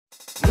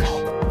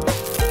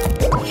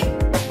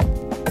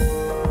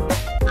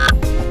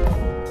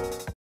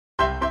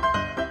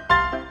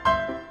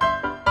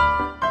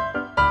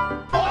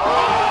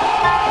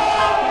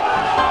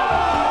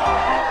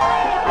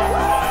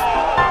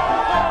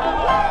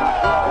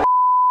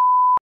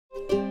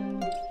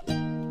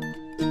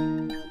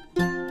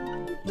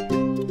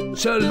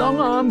Sir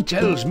Longarm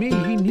tells me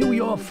he knew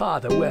your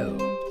father well,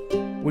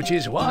 which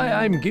is why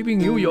I'm giving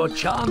you your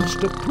chance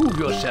to prove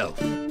yourself.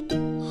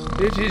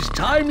 It is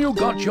time you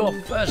got your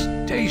first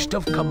taste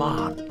of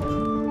command.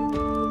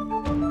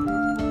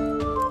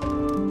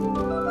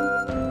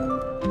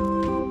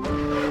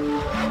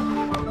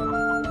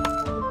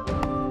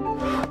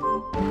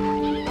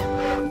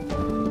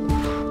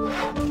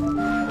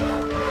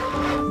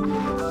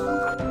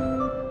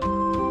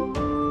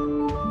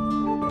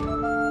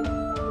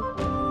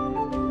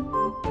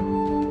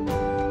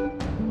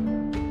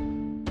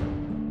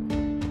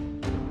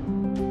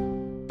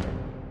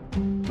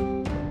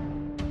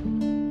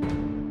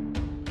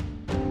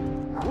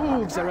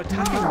 Wolves are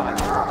attacking my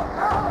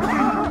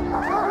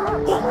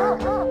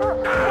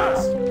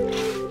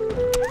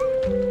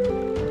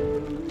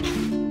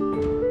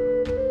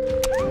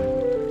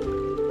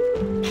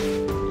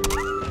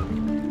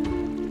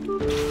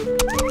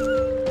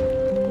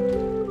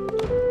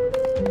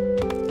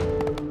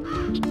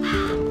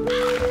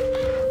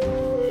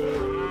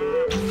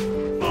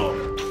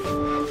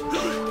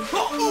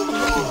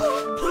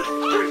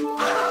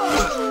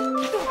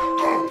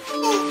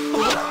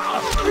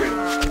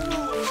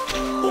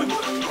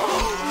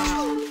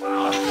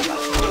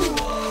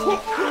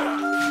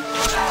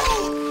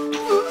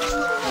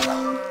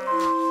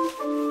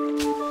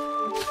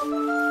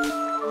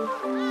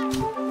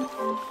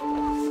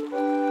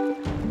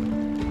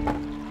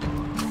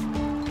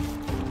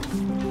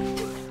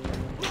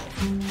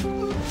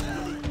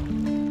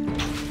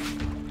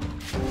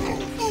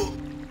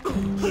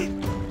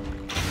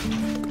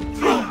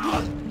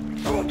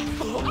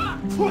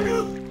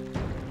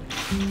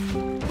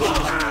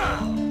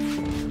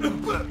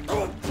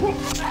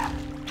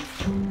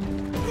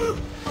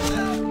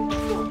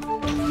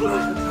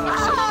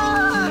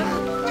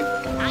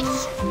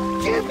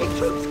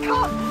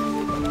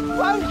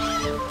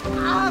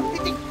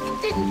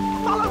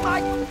didn't follow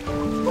my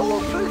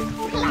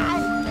foolproof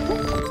plan.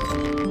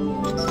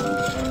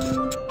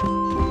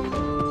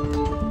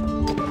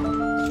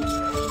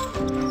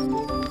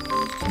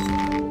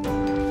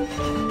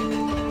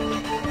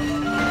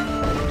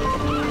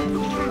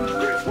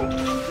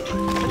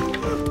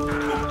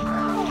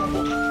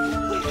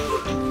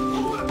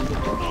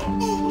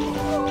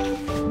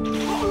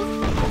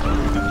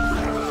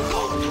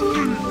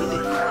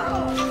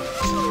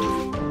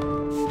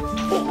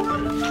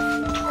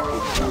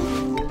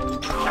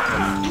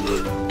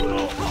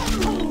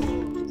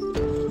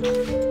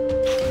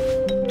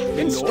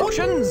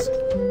 Instructions!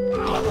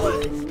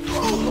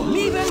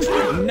 Leave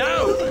him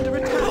now! Under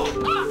attack!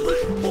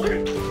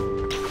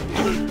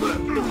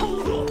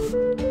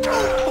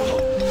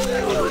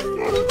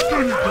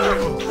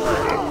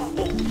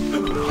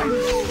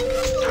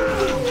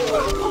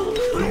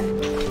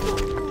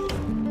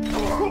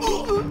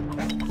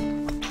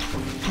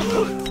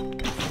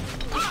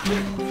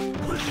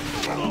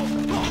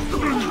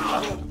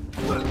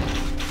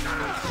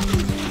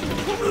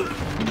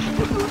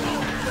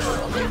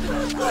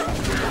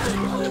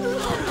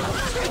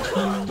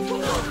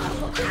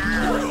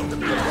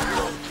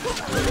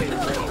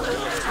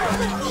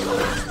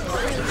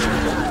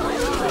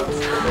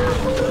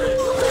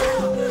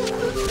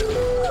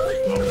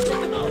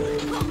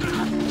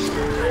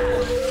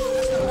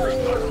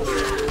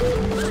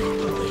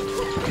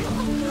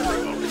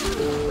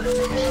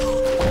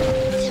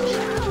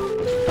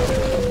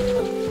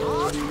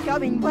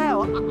 Going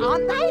well,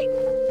 aren't they?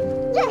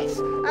 Yes,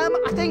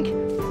 I think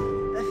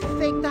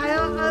they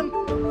are,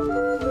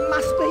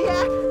 must be,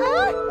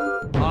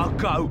 I'll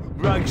go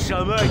bring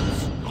some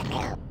eggs.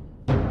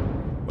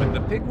 When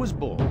the pig was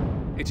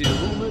born, it is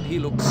rumoured he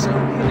looked so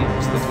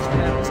hideous that his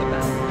parents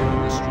abandoned him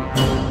in the street.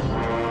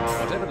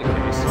 Whatever the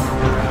case,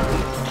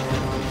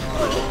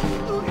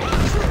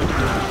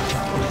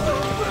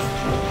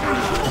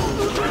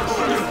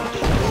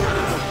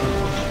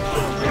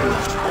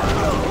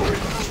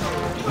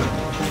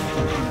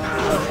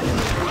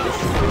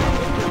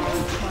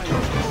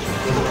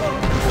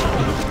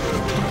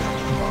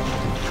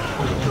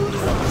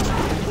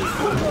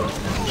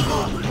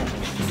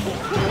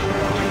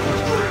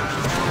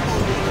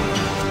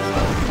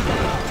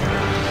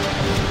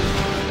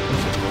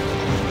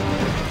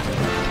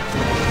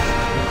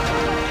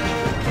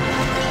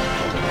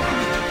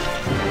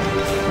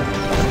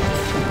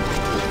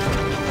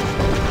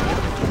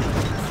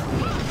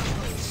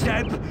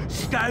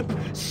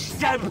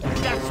 Stamp,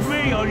 that's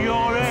me on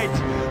your head.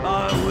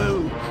 I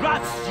will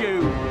crush you.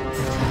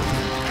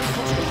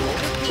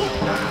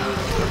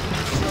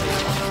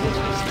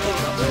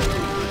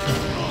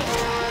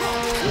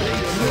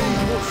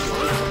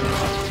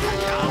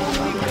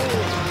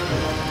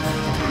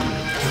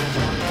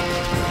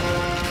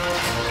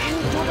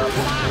 into the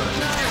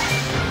blackness!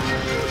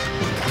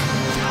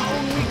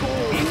 Down we go!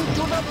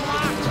 Into the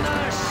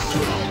blackness!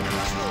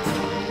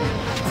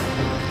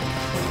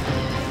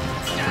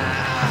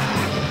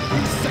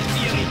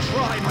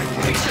 try my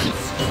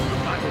patience!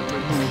 I will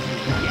remove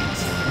you yet.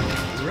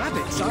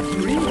 Rabbits are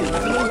breeding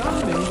at an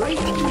alarming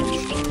rate.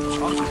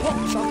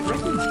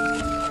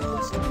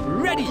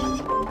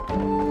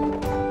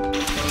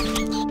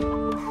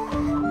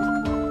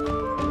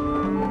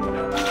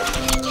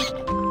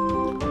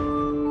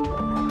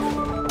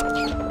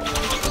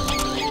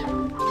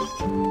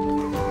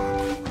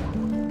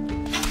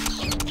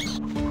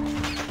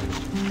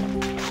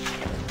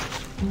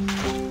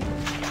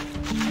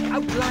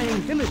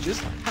 flying villagers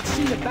have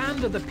seen a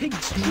band of the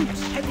pig's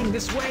troops heading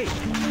this way.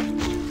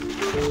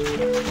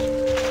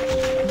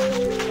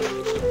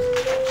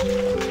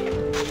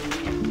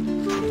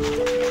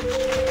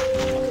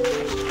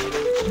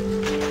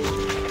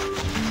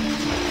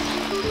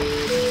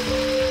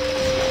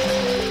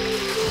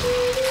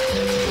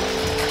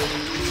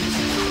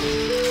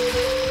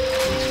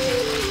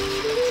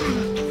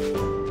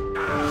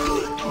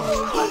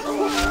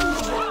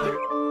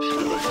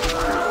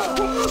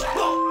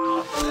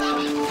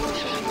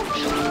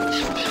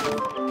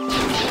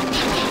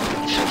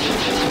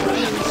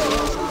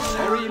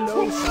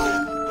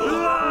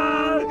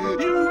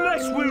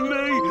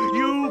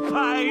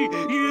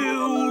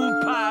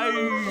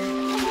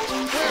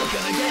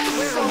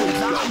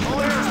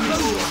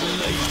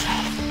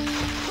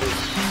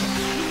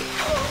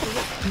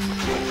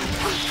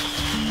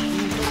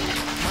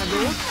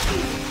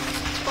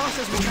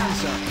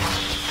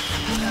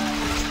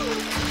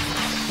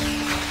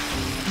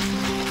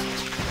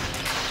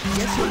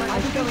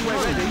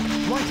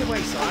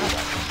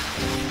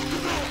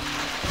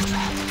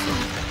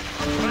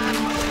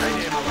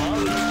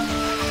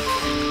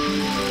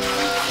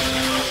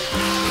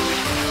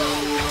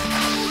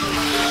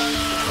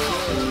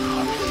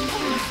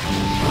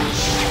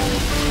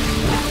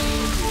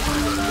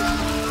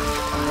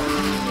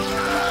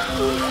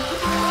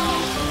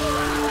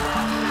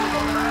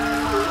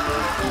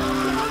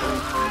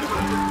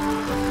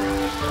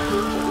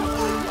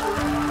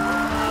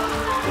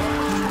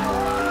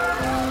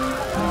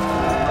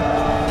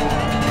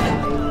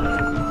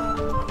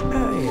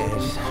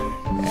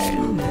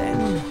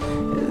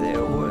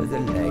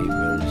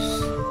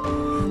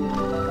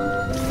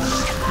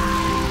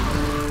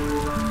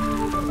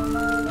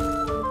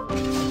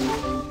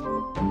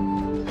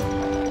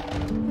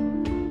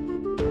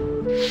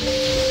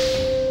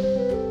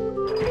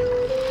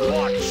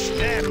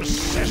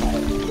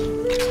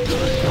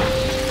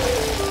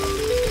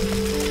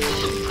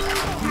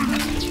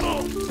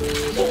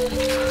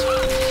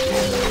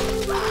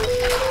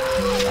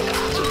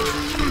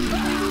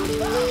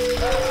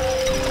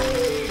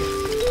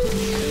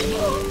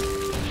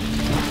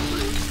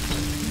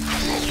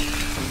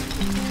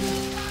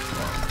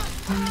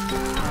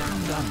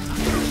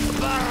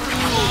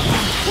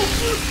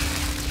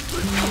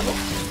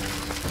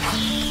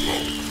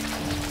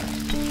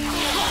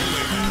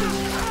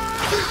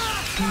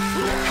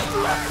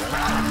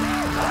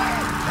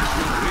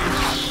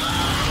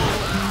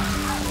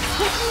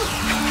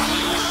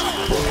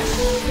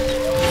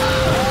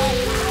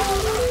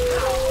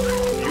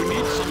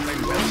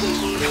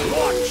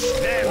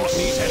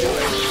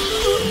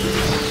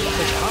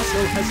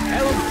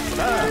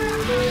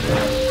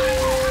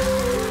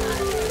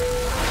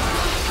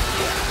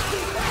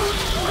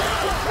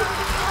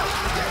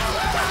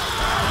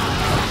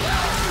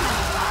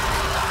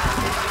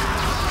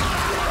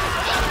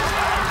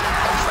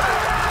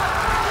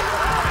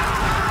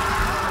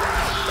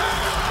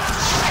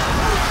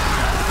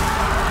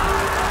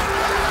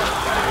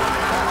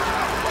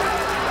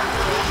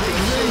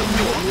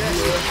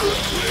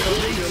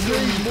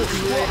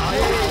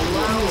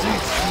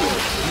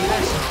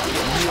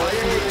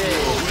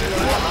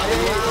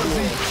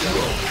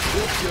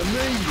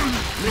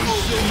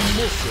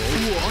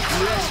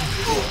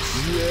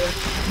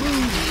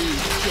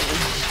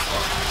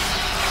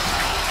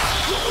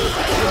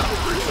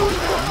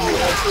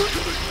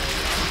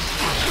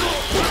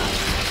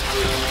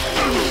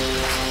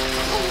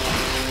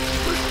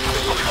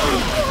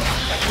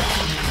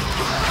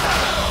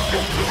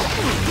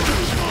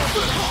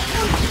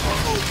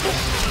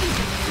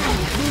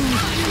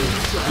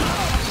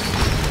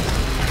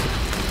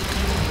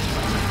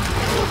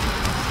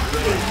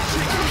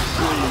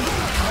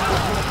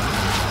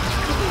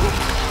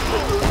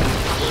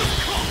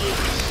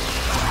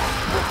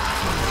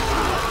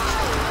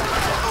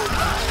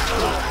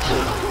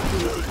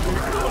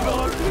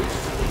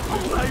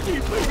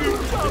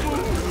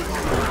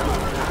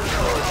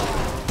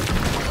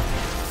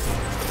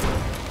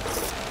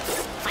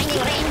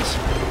 Finding range.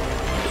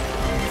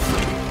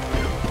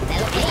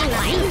 They'll aim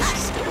right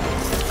us.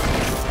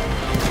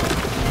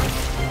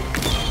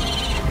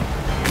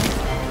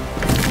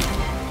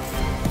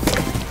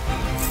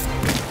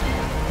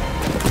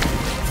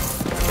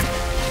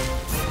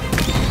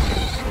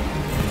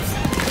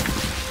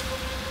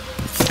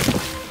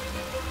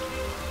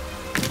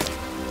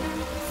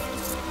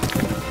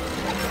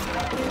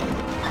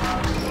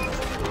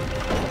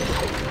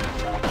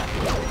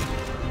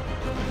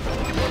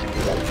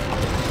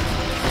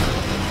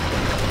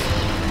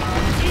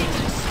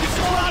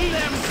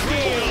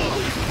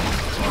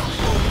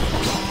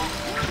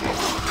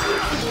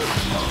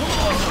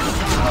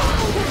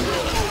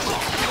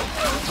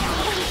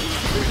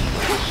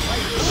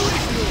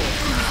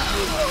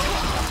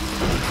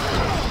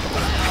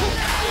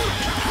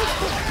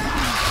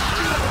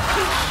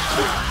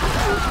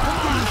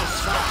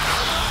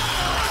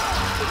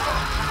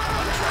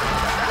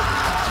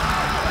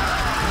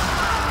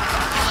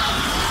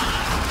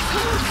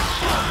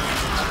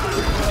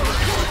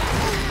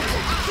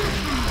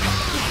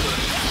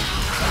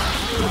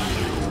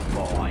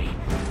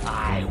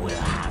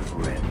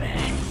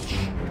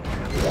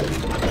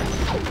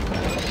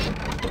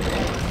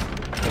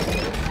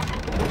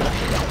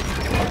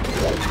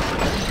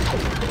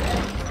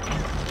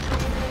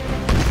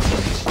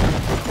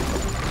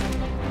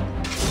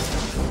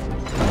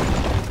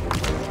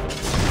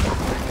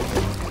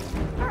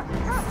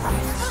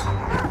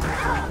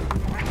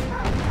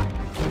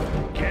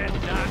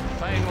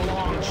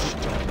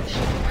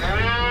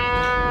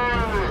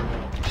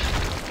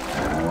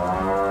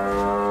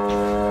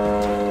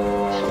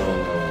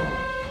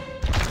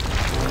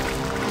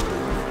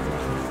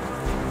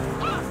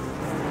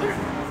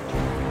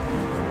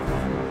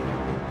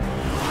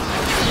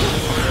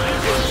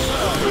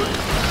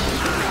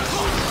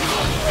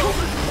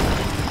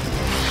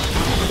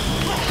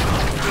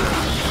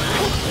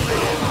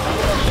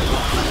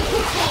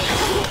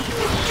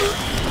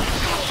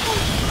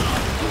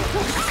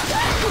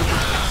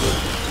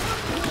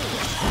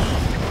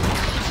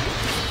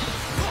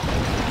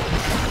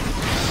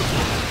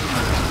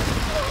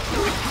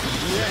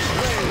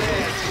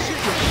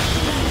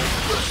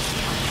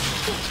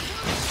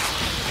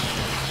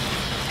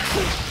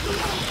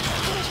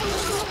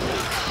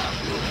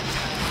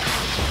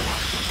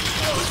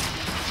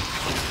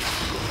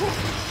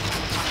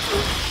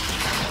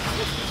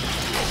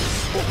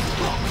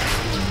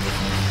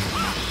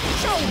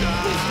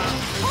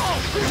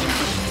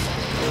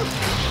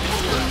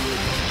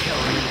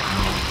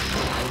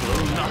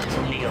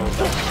 completely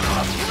over.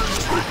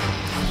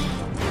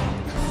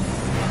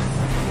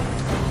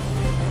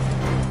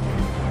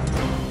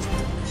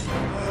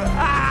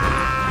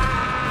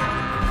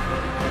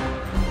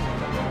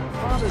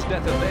 Father's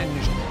death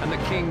avenged and the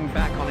king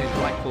back on his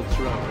rightful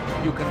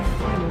throne, you can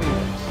finally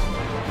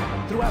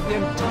rest. Throughout the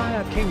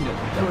entire kingdom,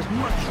 there was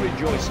much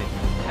rejoicing,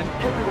 and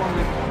everyone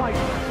lived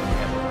quite